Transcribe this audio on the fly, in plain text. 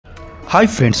Hi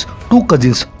friends, two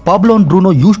cousins, Pablo and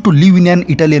Bruno used to live in an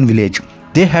Italian village.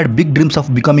 They had big dreams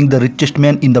of becoming the richest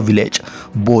man in the village.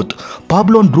 Both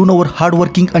Pablo and Bruno were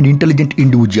hardworking and intelligent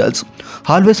individuals,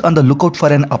 always on the lookout for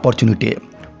an opportunity.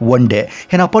 One day,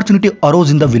 an opportunity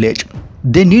arose in the village.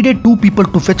 They needed two people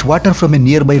to fetch water from a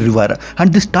nearby river,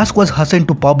 and this task was assigned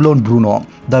to Pablo and Bruno.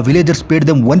 The villagers paid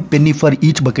them 1 penny for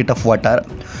each bucket of water.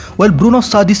 While Bruno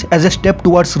saw this as a step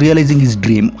towards realizing his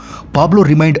dream, Pablo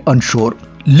remained unsure.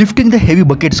 Lifting the heavy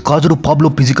buckets caused Pablo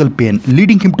physical pain,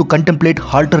 leading him to contemplate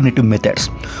alternative methods.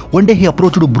 One day he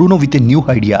approached Bruno with a new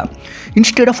idea.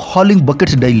 Instead of hauling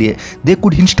buckets daily, they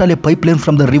could install a pipeline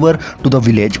from the river to the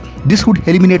village. This would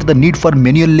eliminate the need for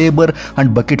manual labor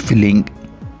and bucket filling.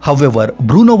 However,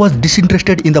 Bruno was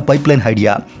disinterested in the pipeline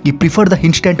idea. He preferred the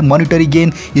instant monetary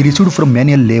gain he received from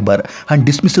manual labor and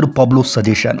dismissed Pablo's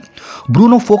suggestion.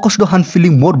 Bruno focused on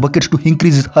filling more buckets to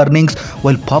increase his earnings,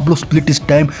 while Pablo split his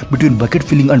time between bucket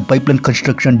filling and pipeline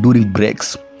construction during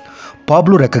breaks.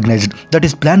 Pablo recognized that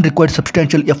his plan required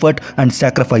substantial effort and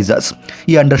sacrifices.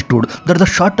 He understood that the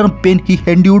short-term pain he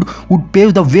endured would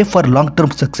pave the way for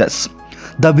long-term success.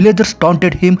 The villagers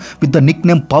taunted him with the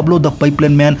nickname Pablo the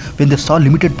Pipeline Man when they saw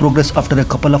limited progress after a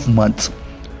couple of months.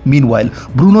 Meanwhile,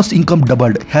 Bruno's income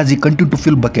doubled as he continued to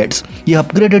fill buckets. He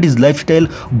upgraded his lifestyle,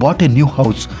 bought a new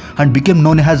house, and became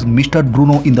known as Mr.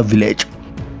 Bruno in the village.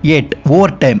 Yet, over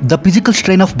time, the physical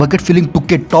strain of bucket filling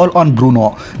took a toll on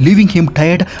Bruno, leaving him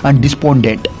tired and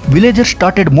despondent. Villagers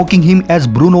started mocking him as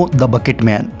Bruno the Bucket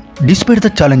Man. Despite the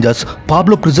challenges,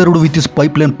 Pablo persevered with his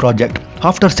pipeline project.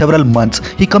 After several months,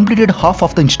 he completed half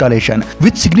of the installation,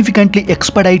 which significantly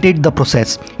expedited the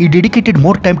process. He dedicated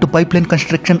more time to pipeline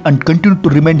construction and continued to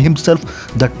remind himself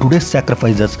that today's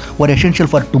sacrifices were essential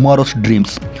for tomorrow's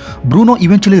dreams. Bruno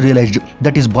eventually realized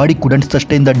that his body couldn't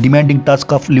sustain the demanding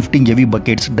task of lifting heavy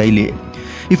buckets daily.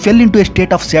 He fell into a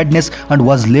state of sadness and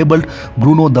was labeled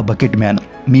Bruno the Bucket Man.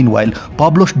 Meanwhile,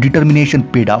 Pablo's determination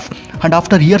paid off, and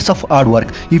after years of hard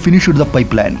work, he finished the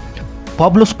pipeline.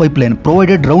 Pablo's pipeline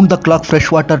provided round-the-clock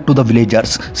fresh water to the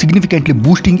villagers, significantly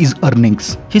boosting his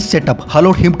earnings. His setup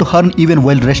allowed him to earn even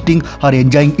while resting or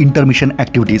enjoying intermission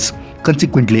activities.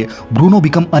 Consequently, Bruno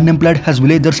became unemployed as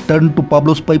villagers turned to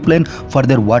Pablo's pipeline for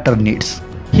their water needs.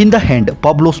 In the end,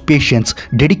 Pablo's patience,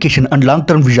 dedication and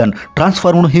long-term vision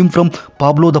transformed him from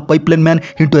Pablo the Pipeline Man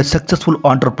into a successful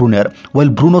entrepreneur, while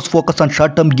Bruno's focus on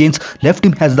short-term gains left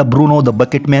him as the Bruno the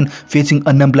Bucket Man facing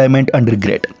unemployment and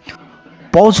regret.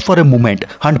 Pause for a moment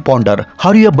and ponder,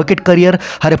 are you a bucket carrier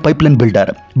or a pipeline builder?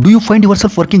 Do you find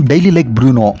yourself working daily like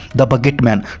Bruno the Bucket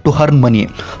Man to earn money?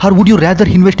 Or would you rather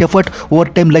invest effort over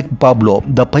time like Pablo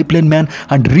the Pipeline Man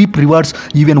and reap rewards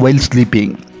even while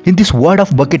sleeping? In this world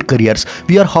of bucket careers,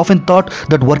 we are often taught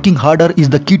that working harder is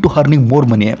the key to earning more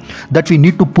money, that we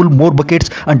need to pull more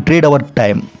buckets and trade our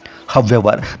time.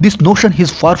 However, this notion is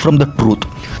far from the truth.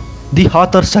 The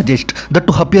author suggests that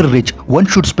to appear rich, one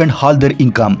should spend all their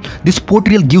income. This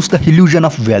portrayal gives the illusion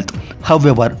of wealth.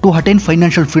 However, to attain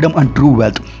financial freedom and true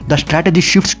wealth, the strategy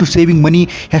shifts to saving money,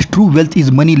 as true wealth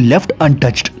is money left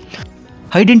untouched.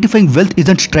 Identifying wealth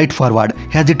isn't straightforward,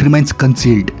 as it remains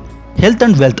concealed. Health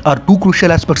and wealth are two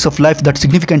crucial aspects of life that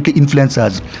significantly influence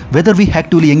us, whether we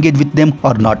actively engage with them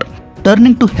or not.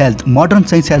 Turning to health, modern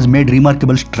science has made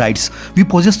remarkable strides. We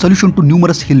possess solutions to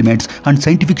numerous ailments, and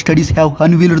scientific studies have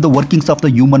unveiled the workings of the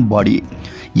human body.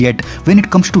 Yet, when it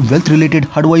comes to wealth-related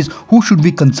advice, who should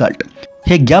we consult?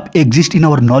 A gap exists in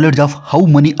our knowledge of how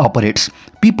money operates.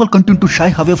 People continue to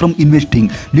shy away from investing,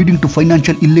 leading to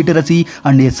financial illiteracy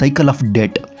and a cycle of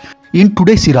debt. In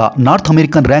today's era, North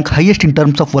America ranks highest in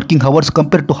terms of working hours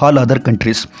compared to all other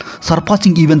countries,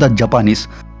 surpassing even the Japanese.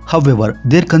 However,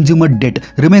 their consumer debt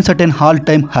remains at an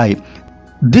all-time high.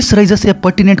 This raises a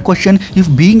pertinent question: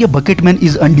 if being a bucket man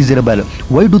is undesirable,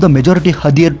 why do the majority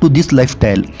adhere to this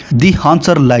lifestyle? The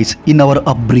answer lies in our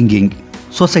upbringing.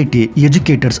 Society,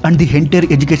 educators and the entire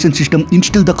education system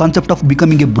instill the concept of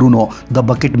becoming a Bruno the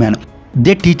Bucket Man.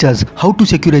 They teach us how to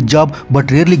secure a job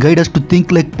but rarely guide us to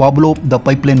think like Pablo the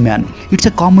Pipeline Man. It's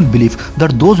a common belief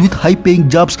that those with high-paying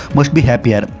jobs must be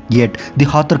happier. Yet, the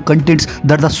author contends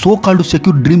that the so-called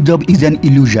secure dream job is an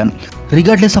illusion.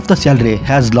 Regardless of the salary,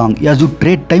 as long as you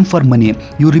trade time for money,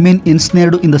 you remain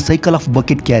ensnared in the cycle of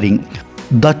bucket carrying.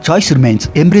 The choice remains: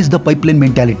 embrace the pipeline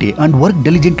mentality and work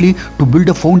diligently to build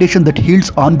a foundation that yields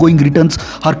ongoing returns,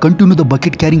 or continue the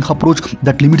bucket carrying approach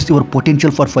that limits your potential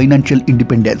for financial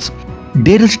independence.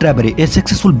 Darryl Strawberry, a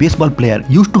successful baseball player,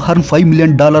 used to earn $5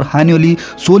 million annually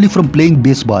solely from playing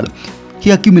baseball.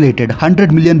 He accumulated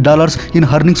 $100 million in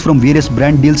earnings from various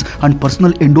brand deals and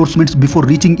personal endorsements before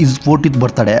reaching his 40th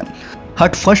birthday.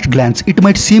 At first glance, it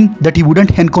might seem that he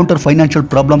wouldn't encounter financial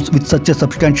problems with such a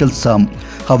substantial sum.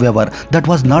 However, that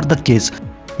was not the case.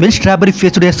 When Strawberry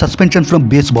faced a suspension from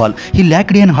baseball, he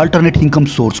lacked an alternate income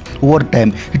source. Over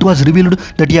time, it was revealed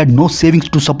that he had no savings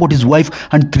to support his wife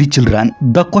and 3 children.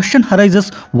 The question arises,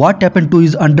 what happened to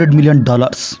his $100 million?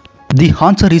 The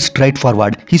answer is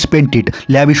straightforward. He spent it.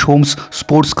 Lavish homes,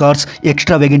 sports cars,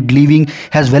 extravagant living,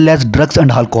 as well as drugs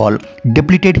and alcohol,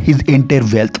 depleted his entire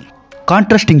wealth.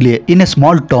 Contrastingly, in a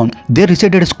small town, there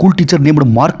resided a school teacher named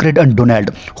Margaret and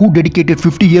Donald, who dedicated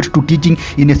 50 years to teaching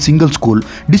in a single school,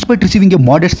 despite receiving a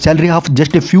modest salary of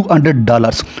just a few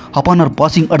 $100. Upon her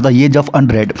passing at the age of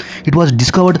 100, it was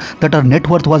discovered that her net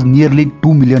worth was nearly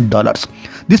 $2 million.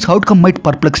 This outcome might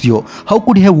perplex you. How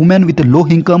could a woman with a low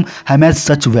income amass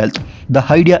such wealth? The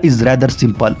idea is rather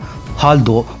simple.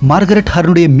 Although Margaret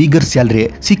earned a meager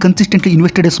salary, she consistently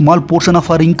invested a small portion of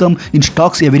her income in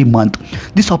stocks every month.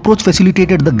 This approach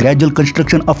facilitated the gradual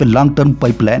construction of a long-term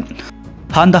pipeline.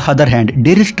 On the other hand,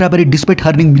 Daryl Strawberry, despite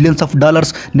earning millions of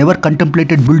dollars, never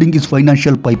contemplated building his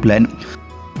financial pipeline.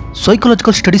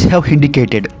 Psychological studies have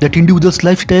indicated that individuals'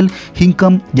 lifestyle,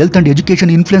 income, health and education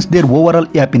influence their overall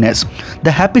happiness.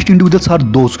 The happiest individuals are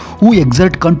those who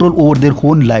exert control over their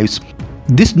own lives.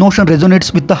 This notion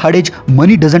resonates with the adage,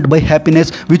 money doesn't buy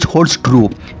happiness, which holds true.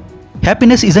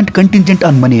 Happiness isn't contingent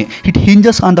on money, it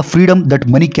hinges on the freedom that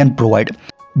money can provide.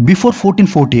 Before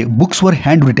 1440, books were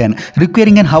handwritten,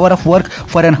 requiring an hour of work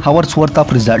for an hour's worth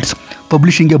of results.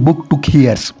 Publishing a book took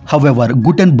years. However,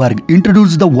 Gutenberg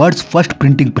introduced the world's first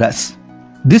printing press.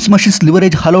 This machine's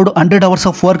leverage allowed 100 hours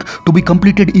of work to be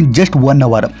completed in just 1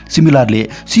 hour. Similarly,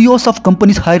 CEOs of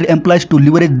companies hire employees to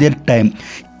leverage their time.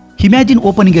 Imagine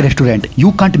opening a restaurant.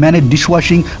 You can't manage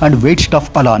dishwashing and wait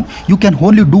staff alone. You can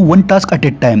only do one task at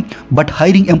a time. But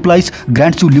hiring employees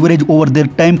grants you leverage over their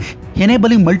time,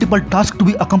 enabling multiple tasks to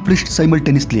be accomplished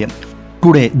simultaneously.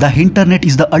 Today, the internet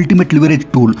is the ultimate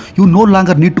leverage tool. You no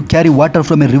longer need to carry water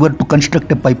from a river to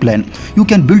construct a pipeline. You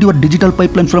can build your digital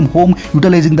pipeline from home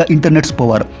utilizing the internet's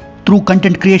power. Through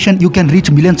content creation, you can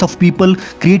reach millions of people.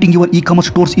 Creating your e-commerce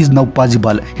stores is now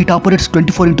possible. It operates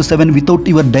 24/7 without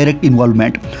your direct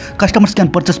involvement. Customers can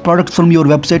purchase products from your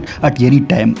website at any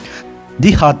time.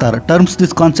 The author terms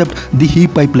this concept the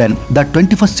e-pipeline, the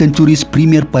 21st century's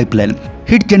premier pipeline.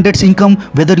 It generates income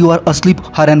whether you are asleep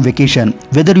or on vacation,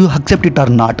 whether you accept it or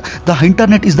not. The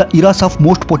internet is the era's of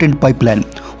most potent pipeline.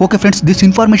 Okay friends, this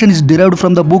information is derived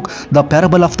from the book The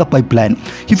Parable of the Pipeline.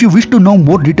 If you wish to know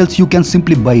more details, you can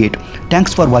simply buy it.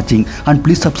 Thanks for watching and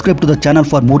please subscribe to the channel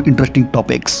for more interesting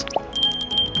topics.